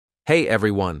Hey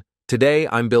everyone! Today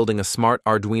I'm building a smart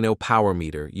Arduino Power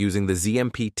Meter using the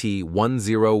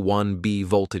ZMPT101B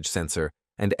voltage sensor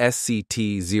and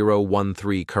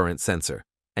SCT-013 current sensor.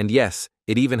 And yes,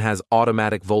 it even has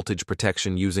automatic voltage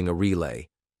protection using a relay.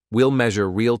 We'll measure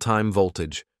real-time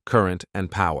voltage, current, and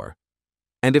power.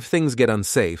 And if things get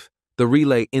unsafe, the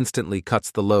relay instantly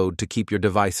cuts the load to keep your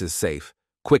devices safe.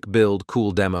 Quick build,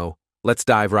 cool demo. Let's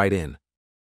dive right in.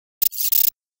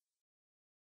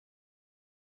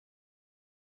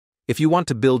 If you want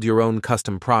to build your own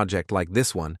custom project like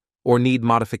this one, or need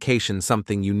modification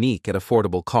something unique at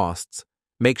affordable costs,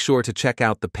 make sure to check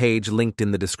out the page linked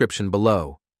in the description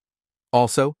below.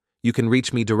 Also, you can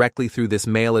reach me directly through this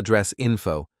mail address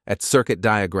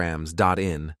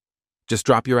info@circuitdiagrams.in. Just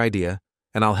drop your idea,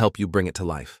 and I'll help you bring it to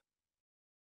life.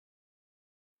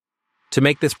 To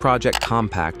make this project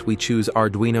compact, we choose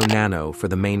Arduino Nano for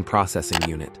the main processing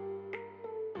unit.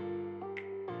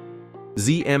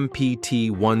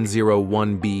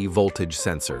 ZMPT101B voltage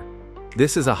sensor.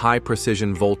 This is a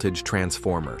high-precision voltage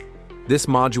transformer. This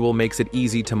module makes it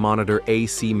easy to monitor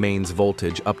AC mains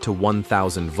voltage up to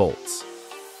 1000 volts.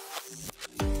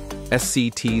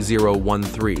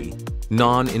 SCT-013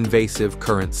 Non-Invasive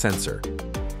Current Sensor.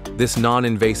 This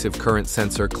non-invasive current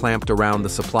sensor clamped around the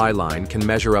supply line can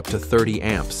measure up to 30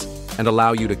 amps and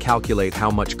allow you to calculate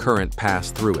how much current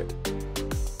passed through it.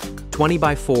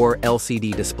 20x4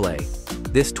 LCD display.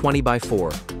 This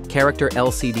 20x4 character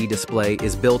LCD display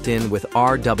is built in with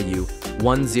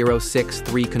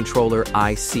RW1063 controller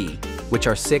IC, which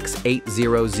are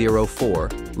 68004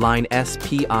 line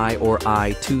SPI or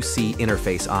I2C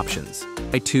interface options.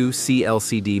 I2C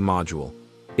LCD module.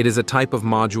 It is a type of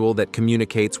module that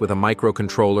communicates with a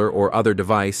microcontroller or other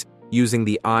device using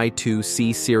the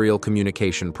I2C serial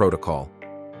communication protocol.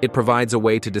 It provides a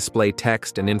way to display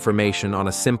text and information on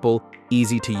a simple,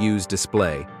 easy-to-use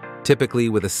display, typically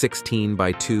with a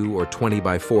 16x2 or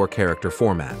 20x4 character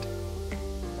format.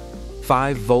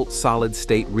 5-volt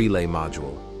solid-state relay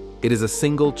module. It is a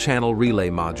single-channel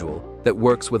relay module that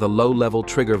works with a low-level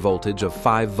trigger voltage of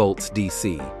 5 volts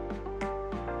DC.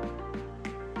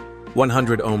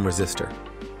 100 ohm resistor.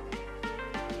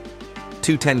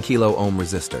 210 kilo ohm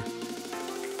resistor.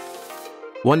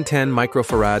 110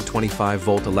 microfarad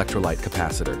 25-volt electrolyte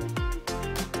capacitor.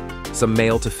 Some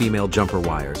male to female jumper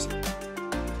wires.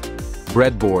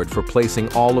 Breadboard for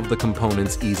placing all of the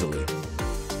components easily.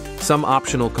 Some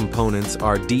optional components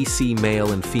are DC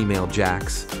male and female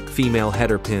jacks, female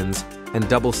header pins, and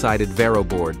double-sided Vero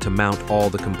board to mount all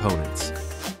the components.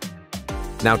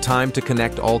 Now time to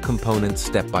connect all components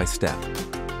step by step.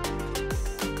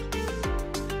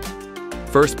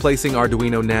 First, placing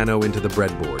Arduino Nano into the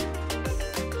breadboard.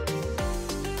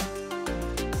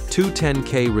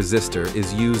 210K resistor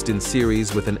is used in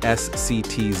series with an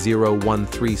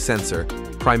SCT-013 sensor,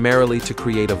 primarily to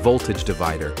create a voltage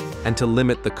divider and to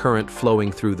limit the current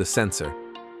flowing through the sensor.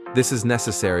 This is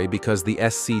necessary because the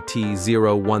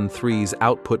SCT-013's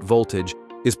output voltage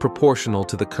is proportional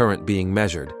to the current being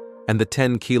measured, and the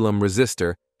 10 kilo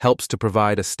resistor helps to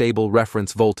provide a stable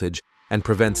reference voltage and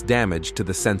prevents damage to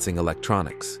the sensing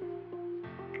electronics.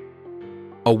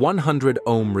 A 100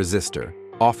 ohm resistor,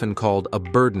 often called a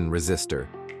burden resistor,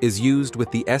 is used with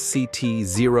the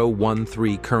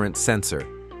SCT-013 current sensor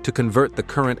to convert the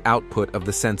current output of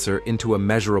the sensor into a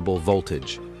measurable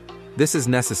voltage. This is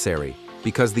necessary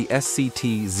because the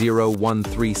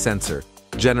SCT-013 sensor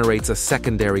generates a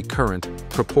secondary current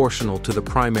proportional to the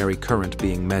primary current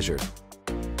being measured.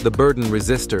 The burden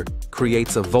resistor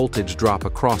creates a voltage drop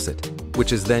across it,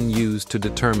 which is then used to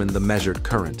determine the measured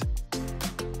current.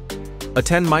 A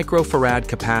 10 microfarad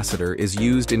capacitor is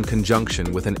used in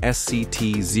conjunction with an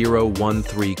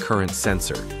SCT-013 current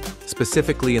sensor,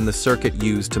 specifically in the circuit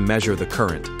used to measure the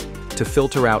current, to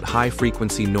filter out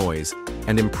high-frequency noise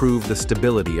and improve the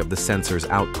stability of the sensor's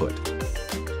output.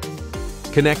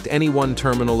 Connect any one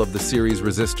terminal of the series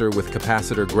resistor with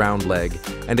capacitor ground leg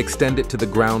and extend it to the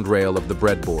ground rail of the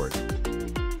breadboard.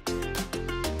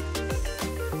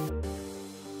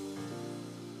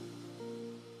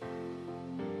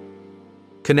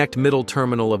 Connect middle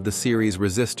terminal of the series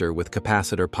resistor with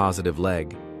capacitor positive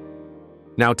leg.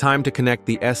 Now time to connect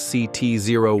the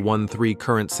SCT-013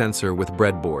 current sensor with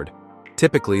breadboard.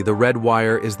 Typically, the red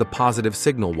wire is the positive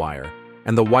signal wire,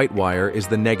 and the white wire is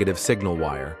the negative signal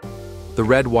wire. The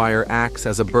red wire acts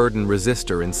as a burden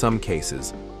resistor in some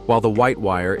cases, while the white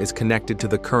wire is connected to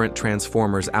the current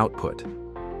transformer's output.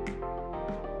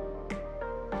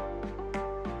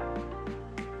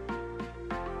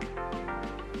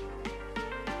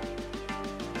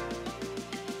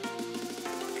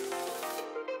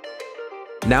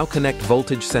 Now connect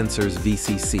voltage sensors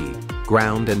VCC,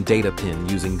 ground and data pin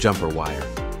using jumper wire.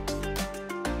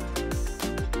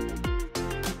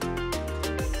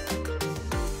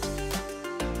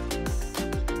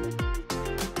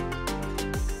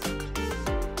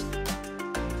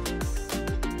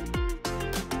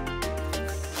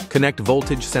 Connect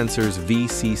voltage sensors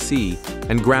VCC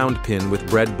and ground pin with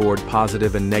breadboard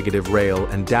positive and negative rail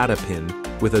and data pin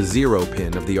with a 0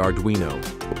 pin of the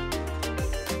Arduino.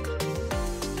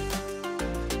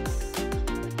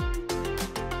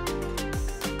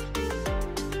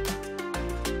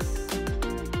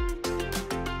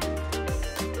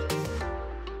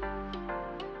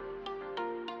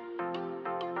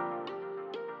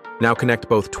 Now connect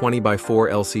both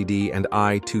 20x4 LCD and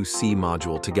I2C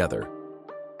module together.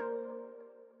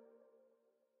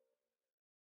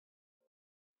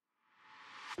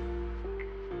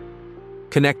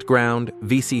 Connect ground,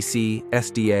 VCC,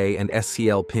 SDA, and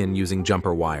SCL pin using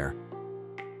jumper wire.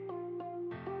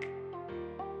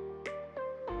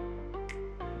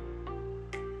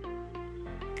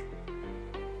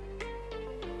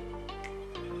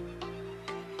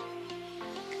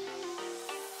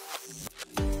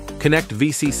 Connect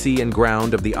VCC and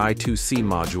ground of the I2C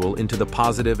module into the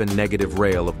positive and negative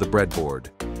rail of the breadboard.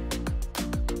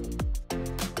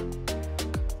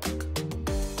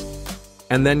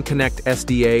 And then connect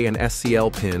SDA and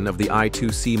SCL pin of the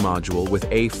I2C module with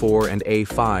A4 and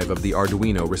A5 of the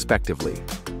Arduino respectively.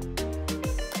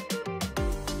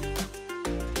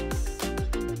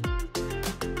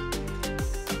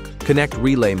 Connect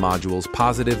relay modules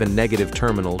positive and negative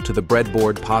terminal to the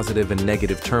breadboard positive and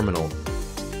negative terminal.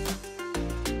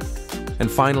 And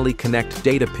finally connect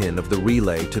data pin of the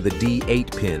relay to the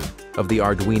D8 pin of the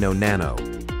Arduino Nano.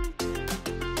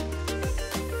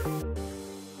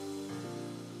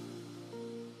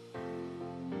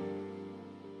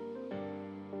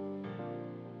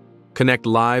 Connect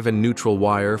live and neutral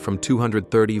wire from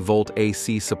 230-volt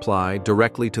AC supply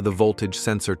directly to the voltage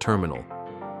sensor terminal.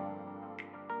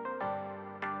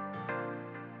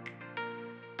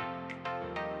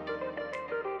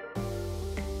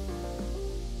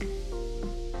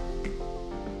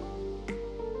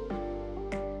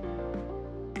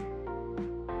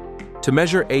 To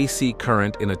measure AC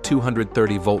current in a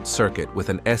 230-volt circuit with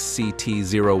an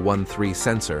SCT-013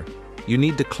 sensor, you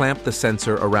need to clamp the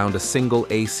sensor around a single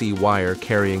AC wire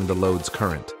carrying the load's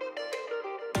current.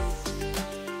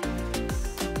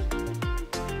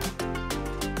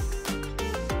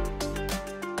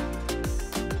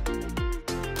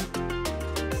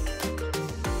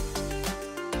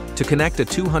 To connect a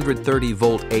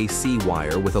 230-volt AC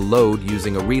wire with a load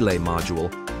using a relay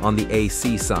module on the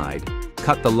AC side,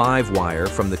 cut the live wire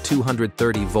from the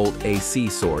 230-volt AC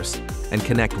source and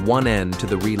connect one end to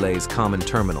the relay's common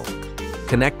terminal.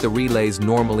 Connect the relay's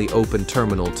normally open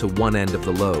terminal to one end of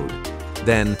the load.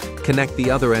 Then, connect the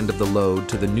other end of the load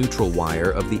to the neutral wire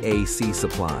of the AC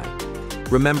supply.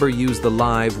 Remember, use the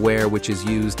live wire which is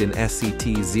used in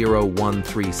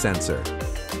SCT-013 sensor.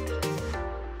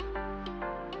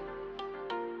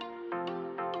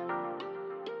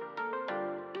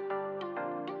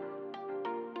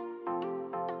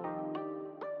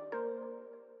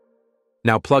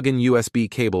 Now plug in USB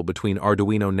cable between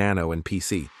Arduino Nano and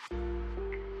PC.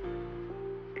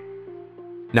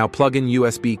 Now plug in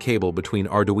USB cable between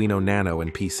Arduino Nano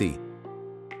and PC.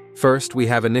 First, we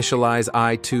have initialize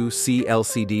I2C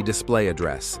LCD display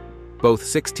address, both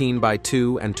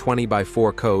 16x2 and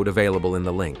 20x4 code available in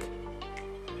the link.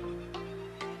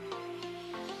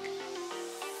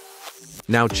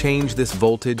 Now change this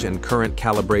voltage and current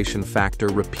calibration factor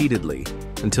repeatedly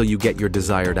until you get your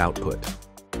desired output.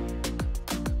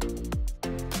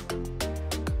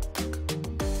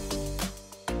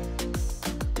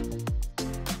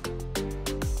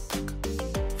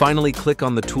 Finally, click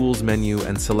on the Tools menu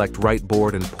and select Write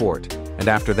Board and Port, and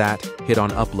after that, hit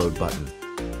on Upload button.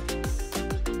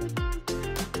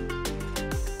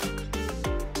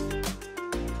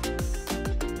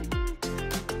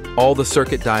 All the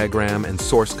circuit diagram and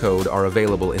source code are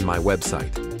available in my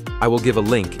website. I will give a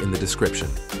link in the description.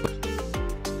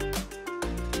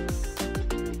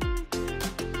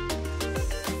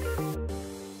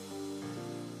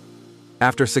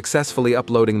 After successfully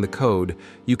uploading the code,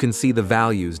 you can see the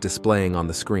values displaying on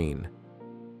the screen.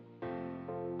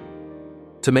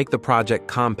 To make the project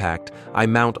compact, I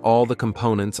mount all the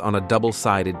components on a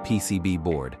double-sided PCB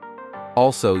board.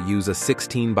 Also use a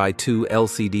 16x2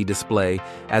 LCD display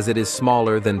as it is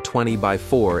smaller than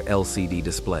 20x4 LCD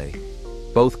display.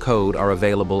 Both code are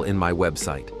available in my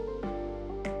website.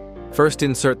 First,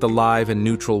 insert the live and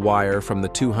neutral wire from the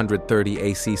 230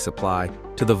 AC supply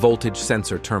to the voltage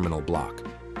sensor terminal block.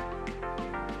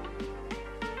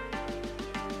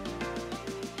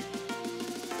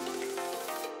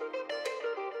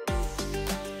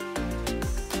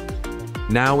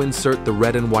 Now insert the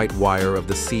red and white wire of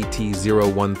the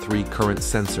SCT-013 current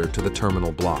sensor to the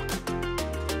terminal block.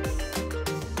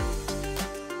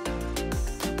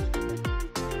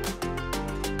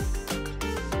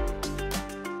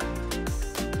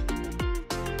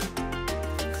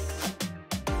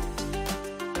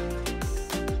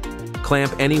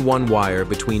 Clamp any one wire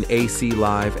between AC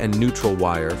live and neutral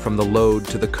wire from the load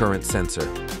to the current sensor,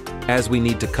 as we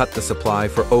need to cut the supply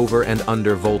for over and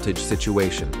under voltage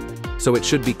situation, so it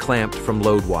should be clamped from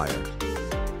load wire.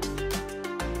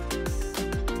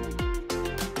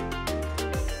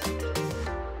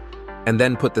 And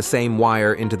then put the same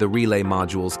wire into the relay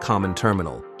module's common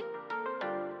terminal.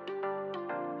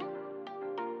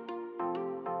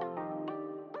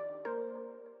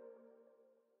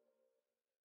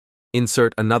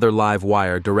 Insert another live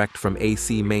wire direct from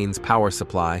AC mains power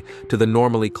supply to the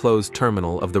normally closed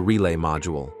terminal of the relay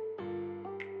module.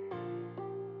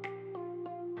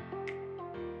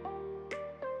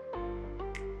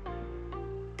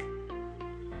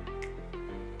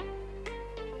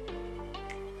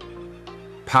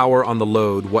 Power on the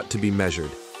load, what to be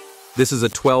measured. This is a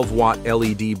 12-watt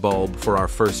LED bulb for our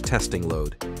first testing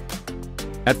load.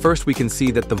 At first we can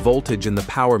see that the voltage in the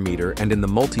power meter and in the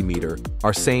multimeter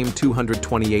are same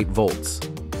 228 volts,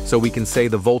 so we can say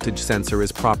the voltage sensor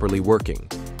is properly working.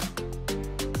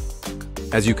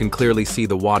 As you can clearly see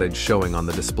the wattage showing on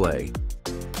the display.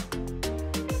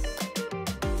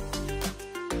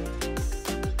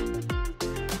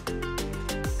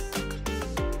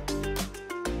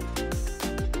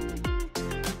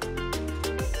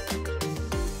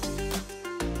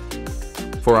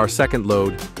 For our second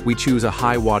load, we choose a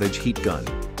high wattage heat gun.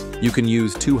 You can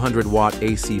use 200-watt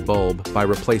AC bulb by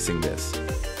replacing this.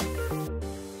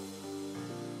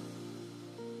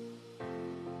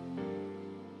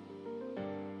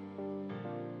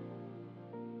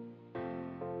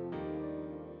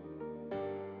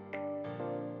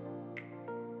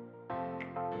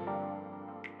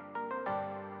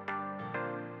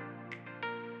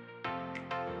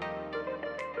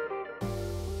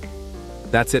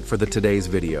 That's it for today's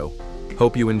video.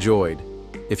 Hope you enjoyed.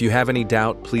 If you have any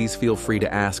doubt, please feel free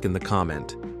to ask in the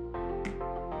comment.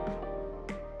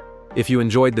 If you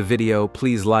enjoyed the video,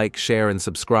 please like, share, and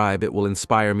subscribe. It will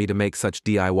inspire me to make such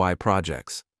DIY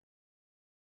projects.